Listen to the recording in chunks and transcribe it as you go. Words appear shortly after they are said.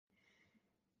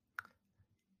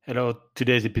Hello,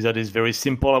 today's episode is very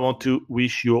simple. I want to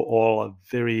wish you all a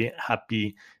very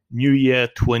happy New Year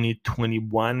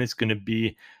 2021. It's going to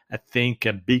be, I think,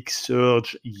 a big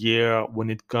surge year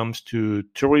when it comes to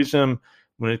tourism,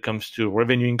 when it comes to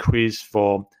revenue increase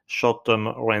for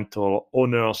short-term rental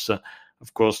owners.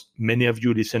 Of course, many of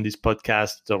you listen to this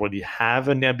podcast already have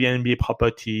an Airbnb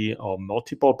property or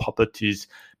multiple properties,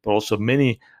 but also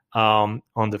many on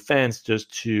the fence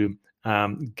just to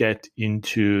get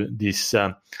into this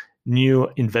new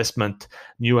investment,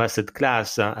 new asset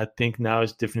class. I think now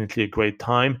is definitely a great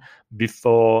time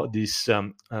before this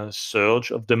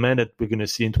surge of demand that we're going to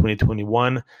see in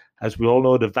 2021. As we all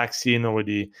know, the vaccine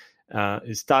already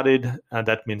is started.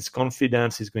 That means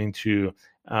confidence is going to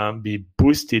be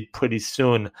boosted pretty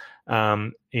soon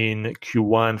in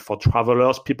Q1 for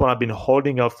travelers. People have been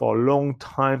holding up for a long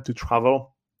time to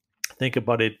travel. Think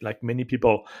about it, like many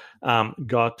people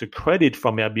got the credit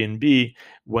from Airbnb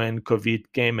when COVID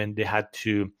came and they had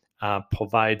to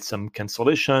provide some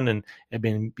cancellation, and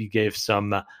Airbnb gave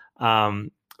some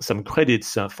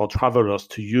credits for travelers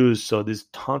to use. So there's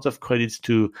tons of credits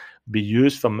to be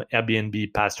used from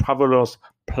Airbnb past travelers,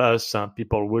 plus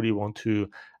people really want to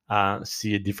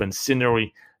see a different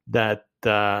scenery than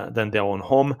their own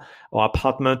home or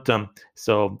apartment.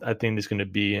 So I think there's going to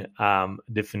be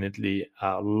definitely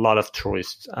a lot of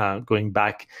tourists going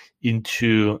back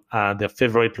into their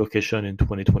favorite location in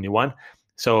 2021.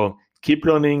 So keep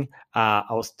learning.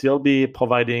 I'll still be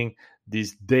providing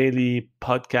this daily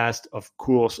podcast, of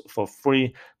course, for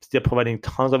free. Still providing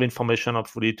tons of information,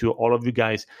 hopefully, to all of you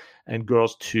guys and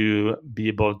girls to be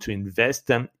able to invest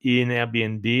in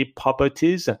Airbnb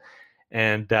properties.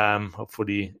 And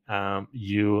hopefully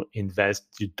you invest,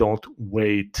 you don't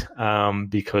wait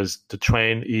because the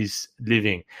train is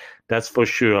leaving. That's for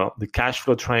sure. The cash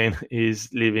flow train is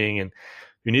leaving and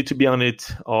you need to be on it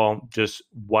or just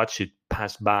watch it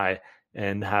pass by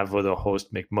and have other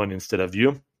hosts make money instead of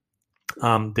you.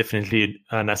 Definitely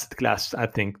an asset class, I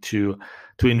think, to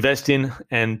invest in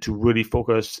and to really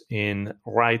focus in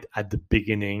right at the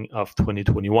beginning of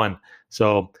 2021.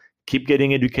 So keep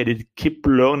getting educated, keep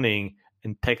learning,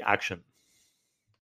 and take action.